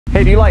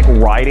Hey, do you like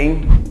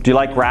writing? Do you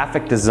like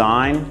graphic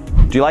design?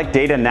 Do you like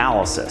data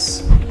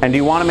analysis? And do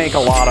you want to make a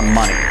lot of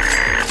money?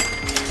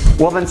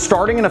 Well, then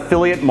starting an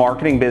affiliate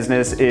marketing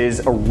business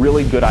is a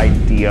really good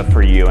idea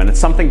for you. And it's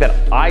something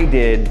that I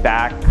did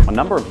back a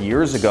number of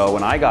years ago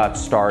when I got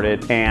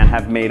started and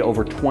have made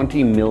over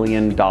 $20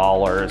 million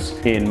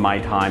in my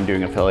time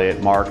doing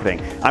affiliate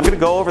marketing. I'm going to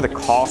go over the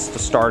costs to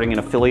starting an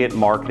affiliate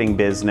marketing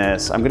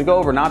business. I'm going to go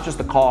over not just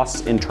the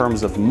costs in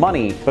terms of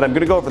money, but I'm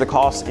going to go over the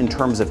costs in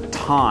terms of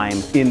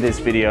time in this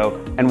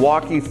video and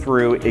walk you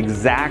through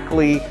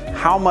exactly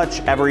how much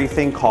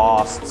everything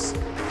costs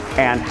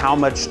and how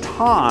much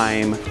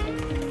time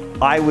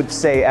I would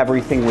say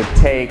everything would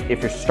take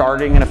if you're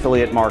starting an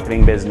affiliate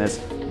marketing business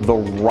the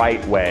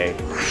right way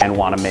and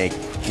want to make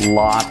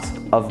lots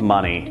of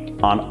money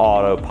on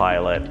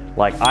autopilot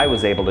like I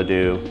was able to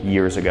do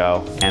years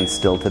ago, and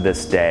still to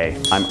this day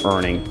I'm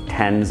earning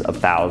tens of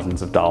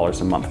thousands of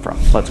dollars a month from.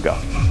 Let's go.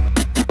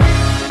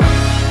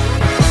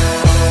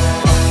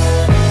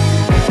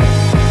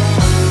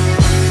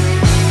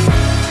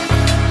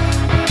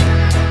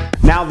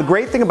 Now, the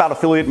great thing about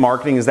affiliate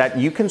marketing is that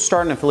you can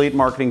start an affiliate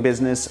marketing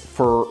business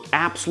for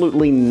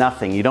absolutely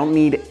nothing. You don't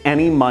need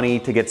any money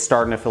to get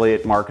started in an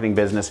affiliate marketing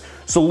business.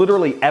 So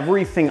literally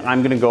everything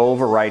I'm gonna go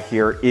over right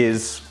here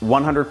is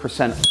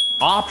 100%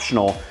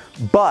 optional.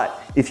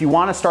 But if you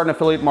wanna start an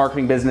affiliate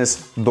marketing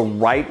business the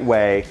right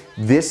way,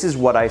 this is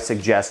what I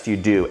suggest you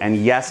do. And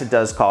yes, it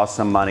does cost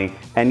some money.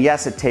 And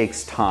yes, it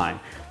takes time.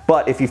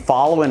 But if you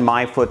follow in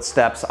my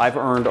footsteps, I've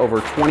earned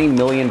over $20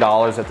 million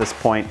at this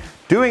point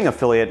doing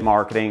affiliate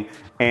marketing,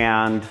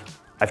 and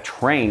I've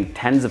trained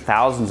tens of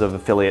thousands of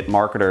affiliate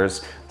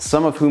marketers,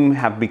 some of whom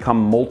have become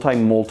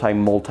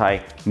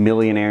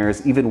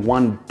multi-millionaires, even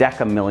one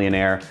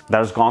decamillionaire that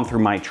has gone through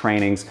my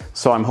trainings.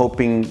 So I'm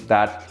hoping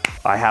that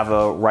I have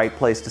a right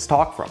place to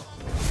talk from.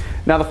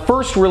 Now, the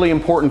first really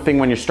important thing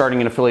when you're starting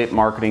an affiliate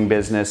marketing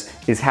business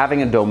is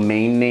having a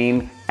domain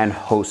name and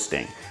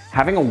hosting.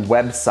 Having a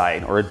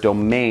website or a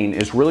domain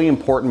is really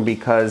important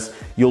because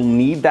you'll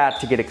need that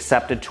to get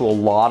accepted to a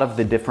lot of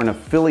the different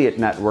affiliate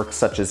networks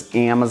such as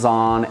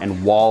Amazon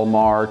and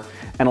Walmart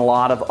and a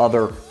lot of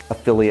other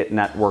affiliate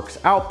networks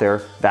out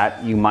there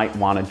that you might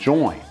want to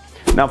join.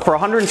 Now, for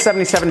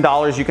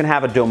 $177, you can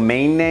have a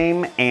domain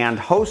name and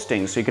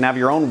hosting, so you can have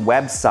your own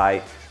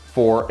website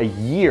for a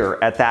year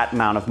at that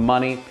amount of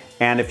money.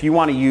 And if you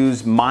want to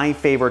use my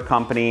favorite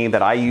company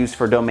that I use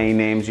for domain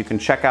names, you can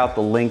check out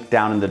the link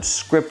down in the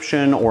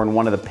description or in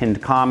one of the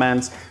pinned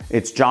comments.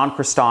 It's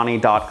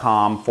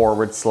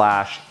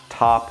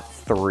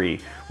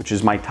johncrestani.com/top3, which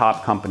is my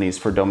top companies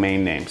for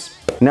domain names.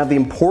 Now, the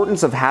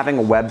importance of having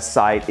a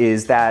website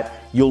is that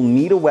you'll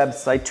need a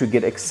website to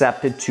get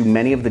accepted to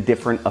many of the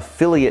different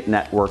affiliate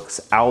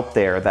networks out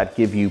there that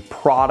give you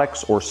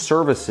products or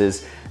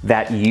services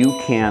that you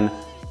can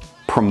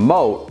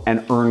promote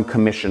and earn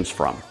commissions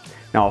from.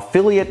 Now,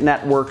 affiliate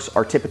networks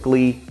are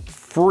typically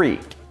free.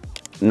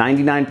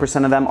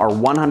 99% of them are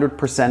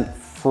 100%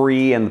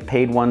 free, and the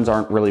paid ones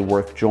aren't really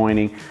worth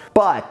joining.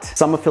 But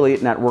some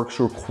affiliate networks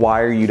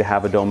require you to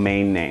have a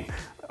domain name.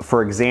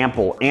 For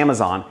example,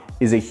 Amazon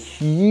is a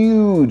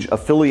huge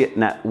affiliate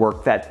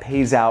network that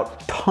pays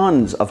out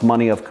tons of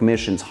money of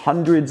commissions.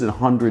 Hundreds and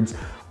hundreds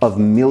of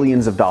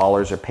millions of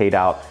dollars are paid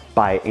out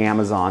by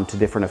Amazon to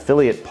different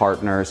affiliate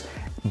partners,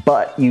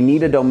 but you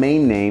need a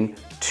domain name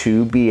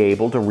to be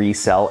able to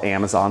resell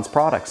Amazon's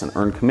products and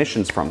earn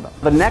commissions from them.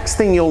 The next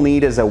thing you'll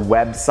need is a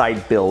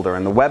website builder,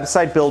 and the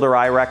website builder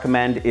I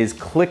recommend is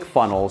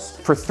ClickFunnels.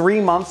 For 3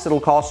 months,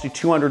 it'll cost you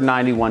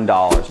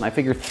 $291, and I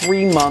figure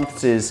 3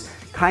 months is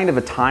kind of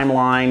a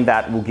timeline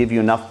that will give you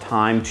enough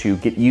time to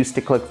get used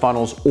to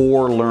ClickFunnels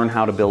or learn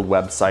how to build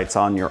websites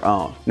on your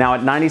own. Now,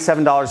 at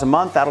 $97 a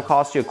month, that'll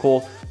cost you a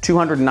cool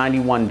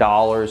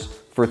 $291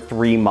 for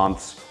 3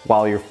 months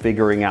while you're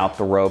figuring out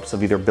the ropes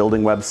of either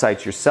building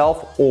websites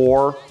yourself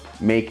or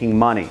making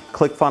money.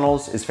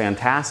 ClickFunnels is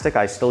fantastic.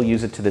 I still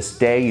use it to this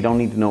day. You don't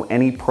need to know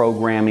any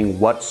programming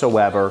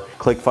whatsoever.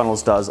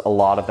 ClickFunnels does a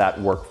lot of that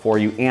work for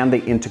you, and they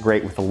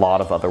integrate with a lot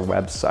of other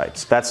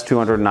websites. That's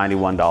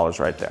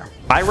 $291 right there.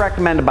 I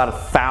recommend about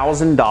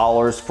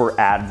 $1,000 for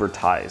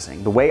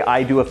advertising. The way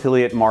I do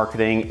affiliate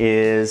marketing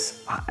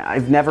is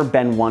I've never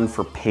been one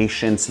for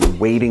patience and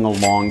waiting a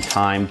long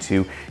time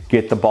to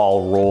get the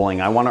ball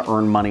rolling. I want to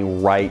earn money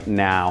right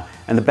now.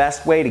 And the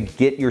best way to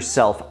get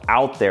yourself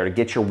out there, to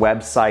get your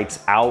websites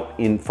out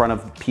in front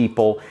of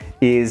people,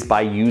 is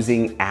by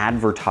using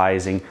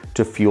advertising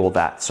to fuel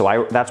that.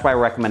 So that's why I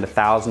recommend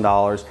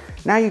 $1,000.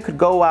 Now you could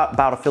go out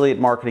about affiliate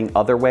marketing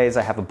other ways.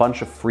 I have a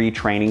bunch of free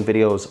training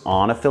videos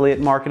on affiliate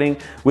marketing,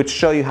 which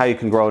show you how you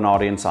can grow an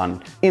audience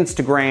on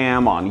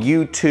Instagram, on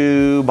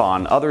YouTube,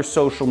 on other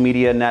social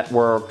media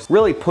networks.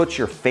 Really put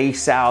your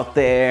face out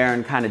there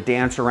and kind of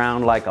dance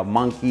around like a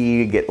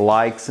monkey, get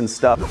likes and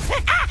stuff.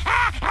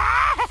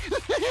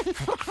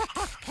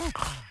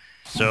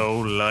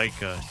 So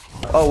like us.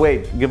 Oh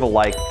wait, give a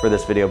like for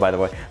this video, by the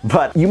way.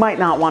 But you might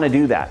not want to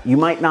do that. You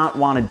might not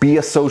want to be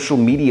a social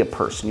media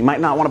person. You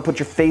might not want to put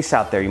your face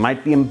out there. You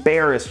might be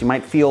embarrassed. You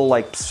might feel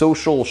like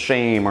social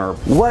shame or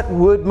what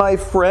would my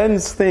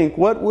friends think?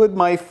 What would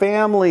my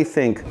family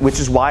think? Which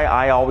is why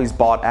I always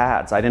bought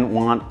ads. I didn't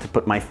want to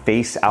put my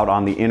face out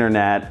on the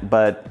internet,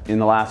 but in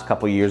the last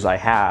couple of years I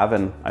have,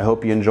 and I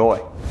hope you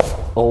enjoy.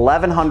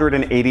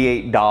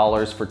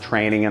 $1,188 for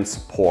training and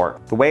support.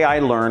 The way I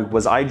learned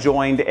was I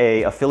joined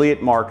a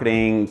affiliate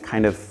marketing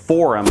kind of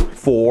forum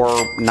for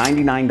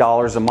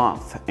 $99 a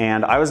month.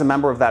 And I was a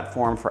member of that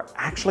forum for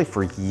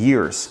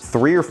years,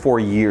 3 or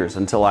 4 years,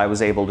 until I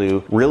was able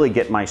to really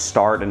get my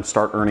start and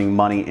start earning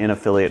money in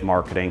affiliate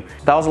marketing.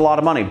 That was a lot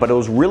of money, but it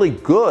was really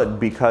good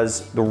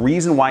because the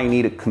reason why you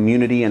need a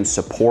community and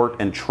support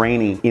and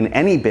training in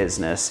any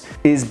business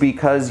is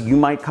because you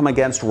might come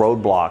against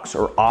roadblocks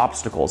or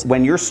obstacles.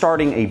 When you're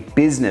starting a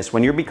business,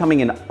 when you're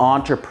becoming an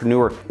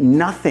entrepreneur,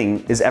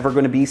 nothing is ever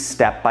going to be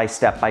step by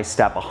step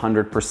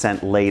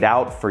 100% laid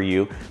out for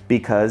you,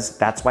 because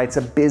that's why it's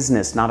a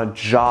business, not a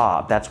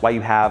job. That's why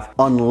you have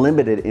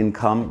unlimited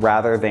income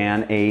rather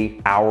than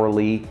a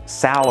hourly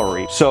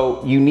salary.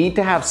 So you need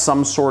to have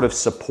some sort of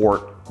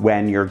support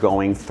when you're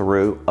going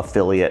through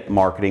affiliate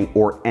marketing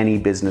or any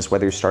business,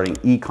 whether you're starting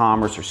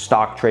e-commerce or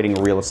stock trading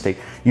or real estate.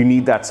 You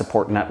need that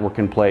support network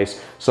in place.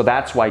 So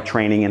that's why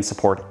training and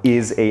support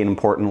is an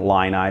important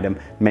line item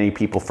many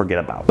people forget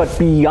about. But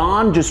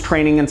beyond just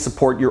training and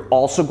support, you're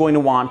also going to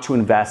want to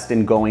invest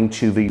in going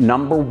to the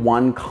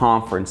 #1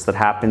 conference that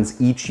happens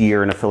each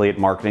year in affiliate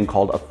marketing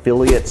called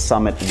Affiliate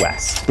Summit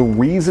West. The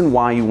reason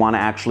why you want to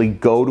actually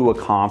go to a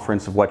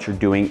conference of what you're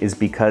doing is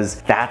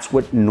because that's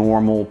what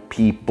normal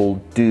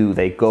people do.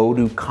 They go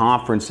to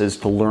conferences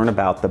to learn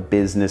about the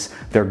business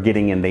they're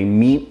getting in. They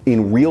meet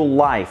in real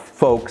life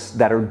folks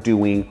that are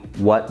doing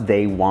what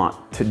they want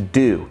to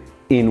do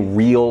in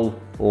real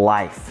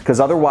life, because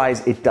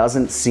otherwise it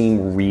doesn't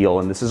seem real.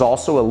 And this is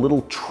also a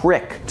little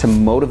trick to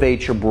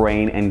motivate your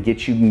brain and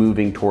get you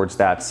moving towards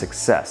that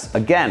success.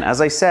 Again,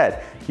 as I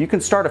said, you can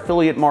start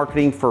affiliate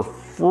marketing for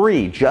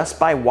free just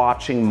by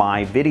watching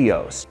my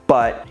videos.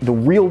 But the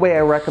real way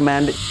I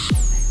recommend,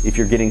 if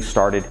you're getting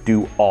started,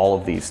 do all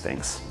of these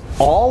things.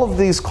 All of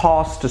these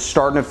costs to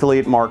start an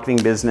affiliate marketing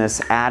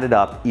business added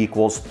up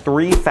equals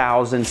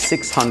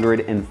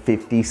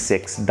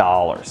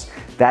 $3,656.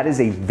 That is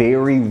a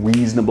very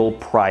reasonable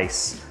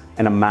price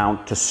and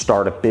amount to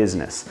start a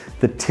business.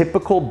 The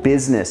typical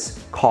business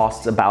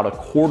costs about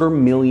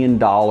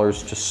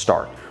 $250,000 to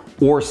start,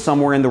 or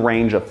somewhere in the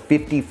range of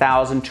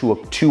 $50,000 to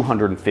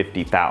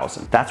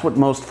 $250,000. That's what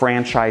most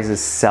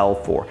franchises sell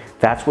for.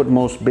 That's what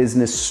most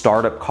business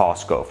startup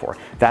costs go for.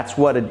 That's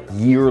what a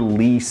year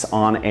lease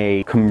on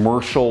a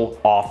commercial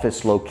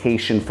office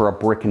location for a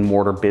brick and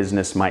mortar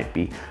business might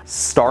be.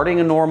 Starting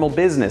a normal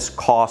business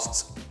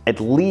costs at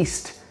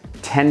least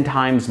 10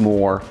 times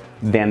more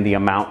than the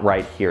amount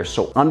right here.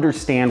 So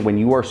understand, when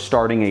you are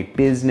starting a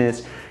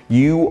business,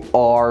 you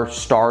are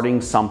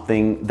starting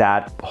something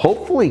that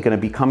hopefully going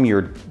to become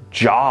your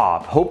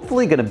job,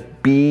 hopefully going to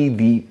be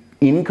the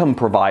income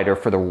provider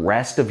for the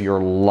rest of your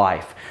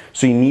life.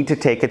 So you need to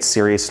take it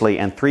seriously,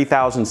 and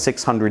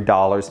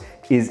 $3,600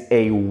 is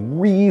a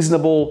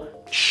reasonable,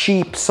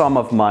 cheap sum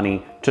of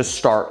money to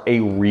start a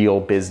real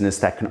business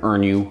that can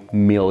earn you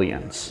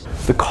millions.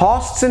 The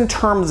costs in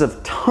terms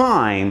of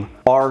time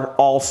are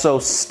also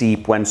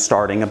steep when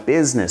starting a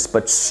business,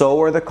 but so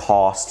are the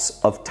costs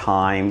of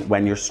time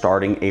when you're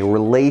starting a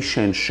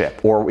relationship,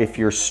 or if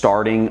you're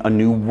starting a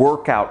new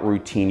workout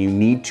routine. You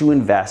need to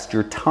invest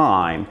your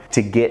time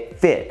to get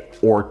fit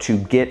or to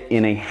get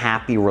in a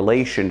happy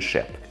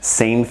relationship.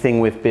 Same thing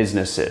with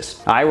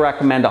businesses. I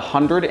recommend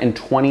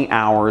 120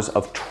 hours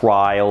of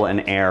trial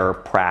and error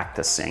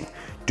practicing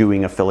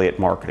doing affiliate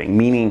marketing,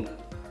 meaning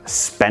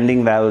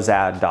spending those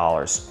ad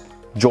dollars,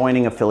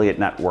 joining affiliate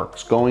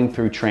networks, going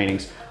through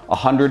trainings,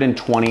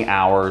 120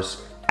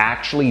 hours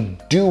actually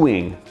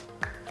doing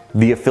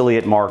the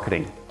affiliate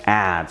marketing,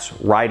 ads,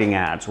 writing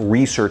ads,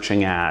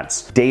 researching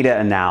ads, data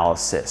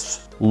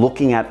analysis,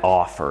 looking at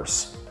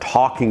offers,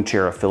 talking to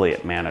your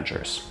affiliate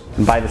managers.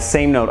 And by the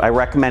same note, I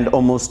recommend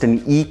almost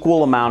an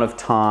equal amount of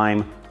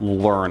time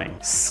learning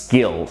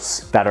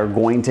skills that are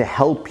going to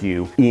help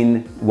you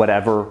in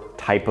whatever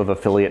type of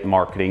affiliate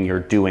marketing you're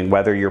doing,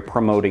 whether you're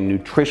promoting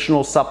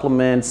nutritional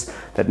supplements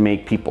that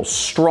make people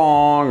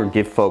strong or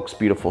give folks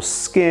beautiful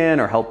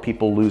skin or help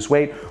people lose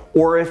weight,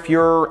 or if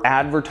you're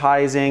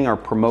advertising or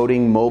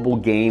promoting mobile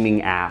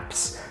gaming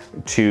apps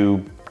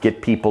to get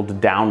people to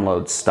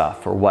download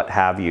stuff or what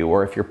have you,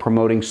 or if you're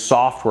promoting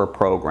software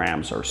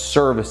programs or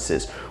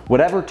services,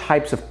 whatever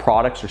types of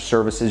products or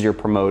services you're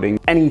promoting,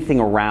 anything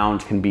around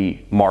can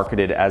be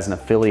marketed as an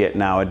affiliate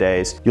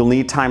nowadays. You'll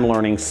need time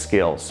learning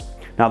skills.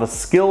 Now, the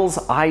skills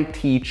I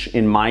teach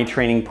in my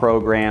training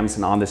programs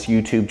and on this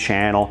YouTube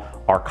channel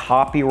are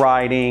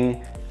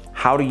copywriting,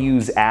 how to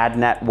use ad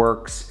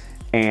networks,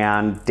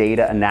 and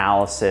data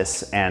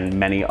analysis and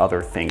many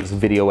other things,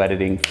 video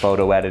editing,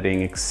 photo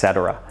editing,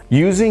 etc.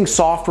 Using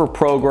software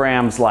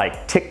programs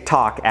like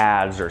TikTok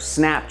ads or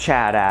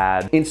Snapchat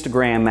ads,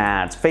 Instagram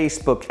ads,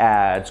 Facebook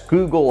ads,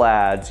 Google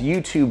ads,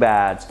 YouTube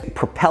ads,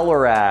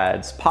 propeller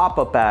ads,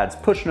 pop-up ads,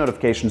 push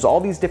notifications,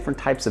 all these different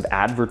types of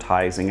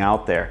advertising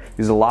out there.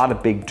 There's a lot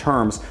of big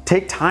terms.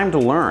 Take time to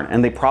learn,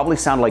 and they probably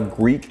sound like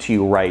Greek to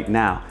you right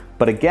now.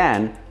 But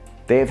again,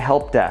 they have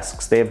help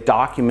desks, they have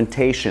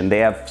documentation, they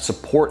have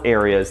support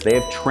areas, they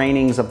have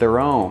trainings of their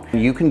own.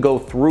 You can go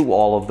through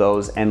all of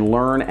those and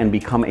learn and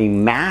become a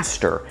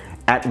master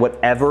at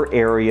whatever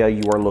area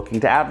you are looking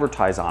to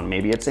advertise on.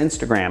 Maybe it's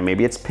Instagram,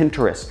 maybe it's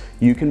Pinterest.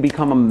 You can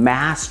become a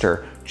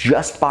master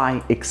just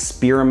by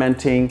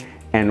experimenting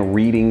and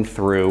reading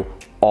through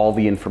all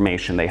the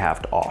information they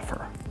have to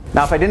offer.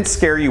 Now, if I didn't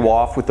scare you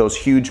off with those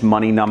huge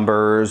money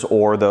numbers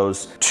or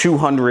those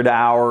 200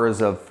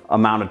 hours of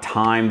amount of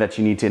time that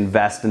you need to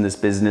invest in this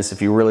business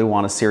if you really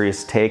want a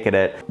serious take at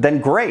it, then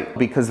great,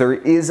 because there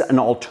is an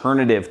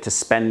alternative to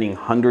spending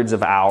hundreds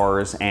of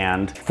hours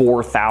and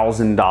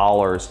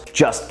 $4,000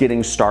 just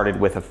getting started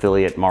with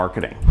affiliate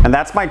marketing. And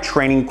that's my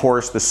training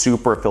course, the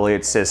Super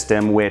Affiliate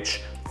System,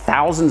 which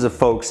thousands of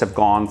folks have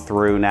gone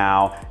through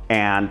now,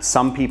 and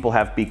some people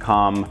have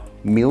become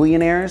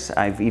millionaires.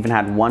 I've even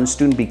had one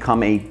student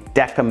become a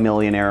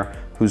decamillionaire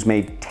who's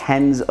made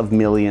tens of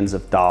millions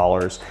of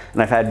dollars.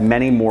 And I've had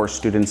many more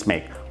students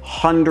make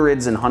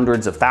hundreds and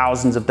hundreds of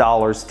thousands of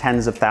dollars,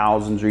 tens of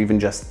thousands, or even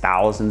just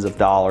thousands of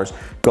dollars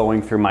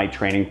going through my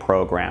training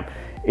program.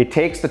 It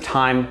takes the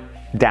time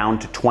down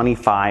to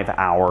 25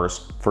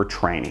 hours for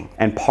training.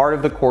 And part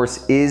of the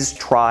course is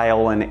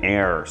trial and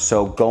error.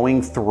 So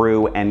going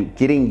through and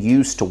getting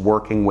used to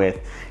working with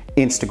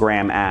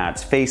Instagram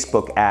ads,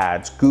 Facebook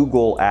ads,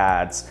 Google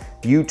ads,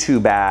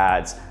 YouTube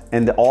ads,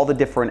 and all the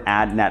different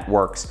ad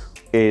networks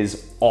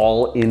is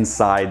all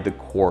inside the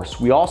course.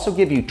 We also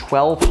give you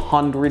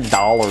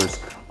 $1,200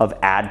 of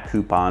ad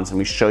coupons, and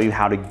we show you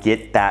how to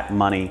get that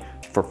money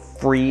for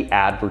free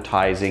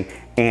advertising,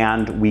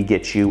 and we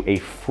get you a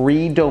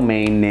free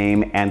domain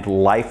name and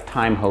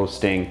lifetime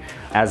hosting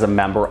as a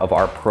member of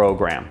our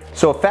program.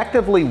 So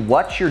effectively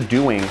what you're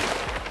doing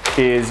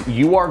is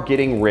you are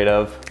getting rid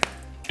of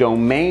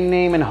domain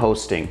name and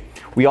hosting.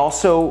 We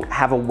also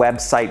have a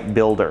website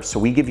builder. So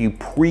we give you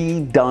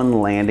pre-done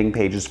landing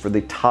pages for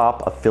the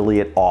top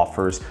affiliate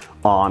offers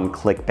on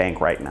ClickBank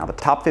right now. The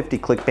top 50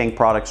 ClickBank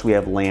products, we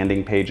have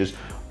landing pages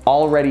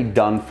already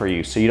done for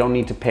you. So you don't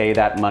need to pay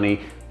that money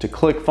to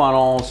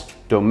ClickFunnels,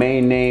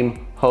 domain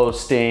name,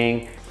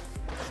 hosting.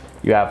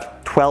 You have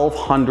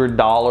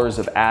 $1,200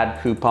 of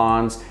ad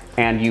coupons,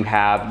 and you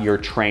have your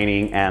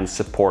training and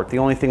support. The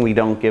only thing we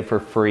don't give for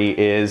free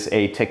is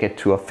a ticket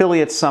to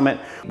Affiliate Summit.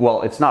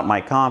 Well, it's not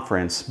my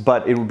conference,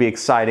 but it would be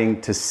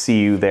exciting to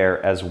see you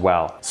there as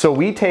well. So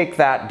we take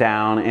that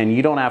down, and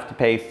you don't have to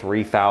pay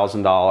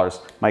 $3,000.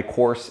 My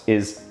course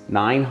is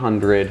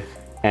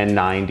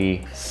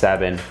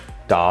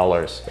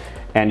 $997,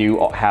 and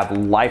you have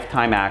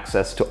lifetime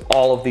access to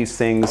all of these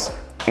things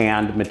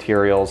and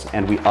materials,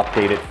 and we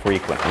update it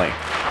frequently.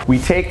 We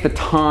take the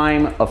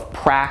time of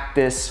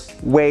practice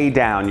way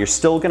down. You're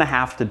still gonna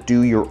have to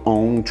do your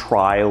own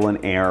trial and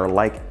error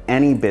like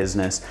any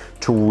business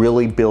to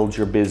really build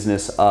your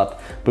business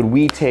up, but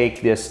we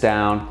take this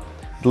down,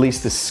 at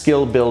least the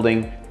skill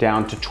building,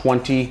 down to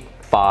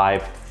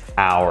 25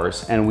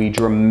 hours, and we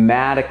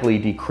dramatically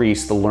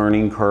decrease the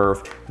learning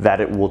curve that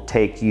it will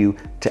take you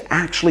to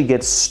actually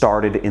get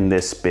started in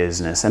this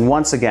business. And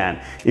once again,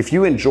 if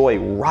you enjoy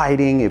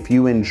writing, if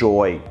you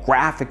enjoy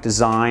graphic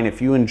design,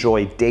 if you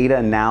enjoy data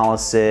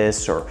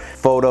analysis or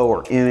photo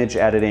or image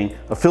editing,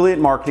 affiliate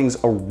marketing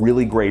is a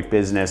really great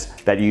business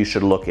that you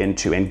should look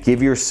into and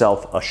give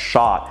yourself a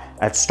shot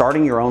at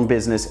starting your own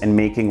business and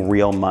making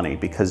real money,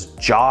 because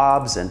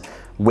jobs and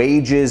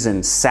wages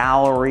and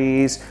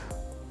salaries,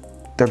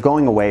 they're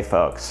going away,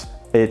 folks.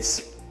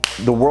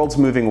 The world's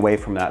moving away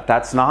from that.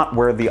 That's not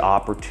where the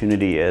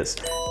opportunity is.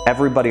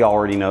 Everybody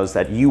already knows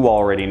that. You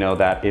already know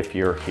that if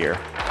you're here.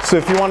 So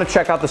if you want to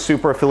check out the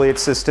Super Affiliate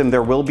System,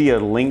 there will be a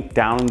link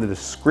down in the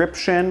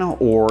description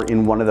or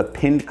in one of the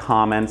pinned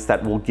comments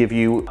that will give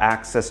you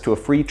access to a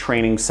free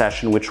training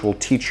session which will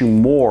teach you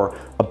more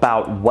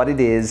about what it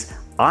is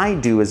I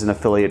do as an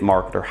affiliate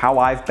marketer, how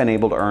I've been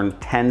able to earn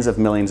tens of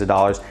millions of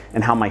dollars,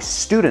 and how my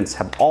students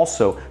have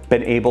also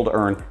been able to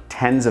earn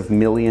tens of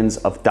millions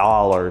of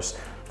dollars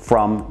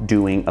from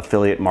doing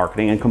affiliate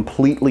marketing and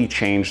completely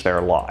change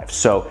their lives.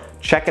 So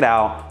check it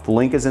out. The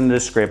link is in the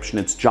description.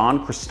 It's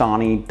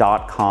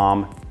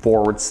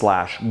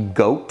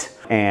johncrestani.com/GOAT,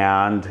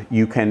 and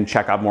you can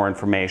check out more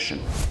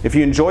information. If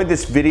you enjoyed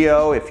this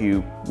video, if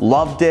you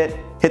loved it,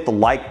 hit the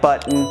like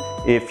button.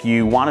 If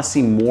you want to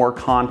see more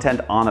content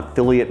on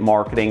affiliate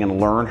marketing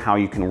and learn how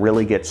you can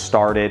really get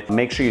started,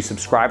 make sure you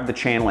subscribe to the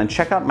channel and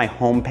check out my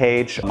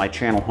homepage, my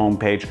channel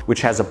homepage,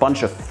 which has a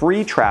bunch of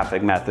free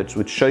traffic methods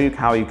which show you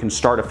how you can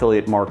start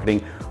affiliate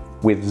marketing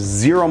with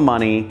zero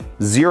money,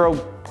 zero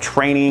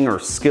training or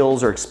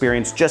skills or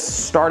experience,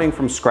 just starting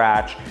from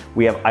scratch,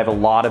 I have a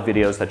lot of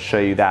videos that show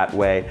you that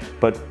way.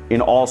 But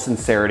in all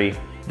sincerity,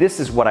 this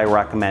is what I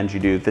recommend you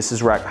do. This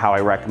is how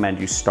I recommend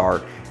you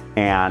start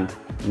and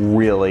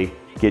really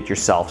get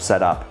yourself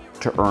set up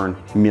to earn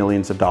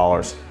millions of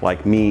dollars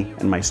like me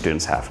and my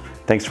students have.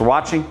 Thanks for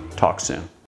watching. Talk soon.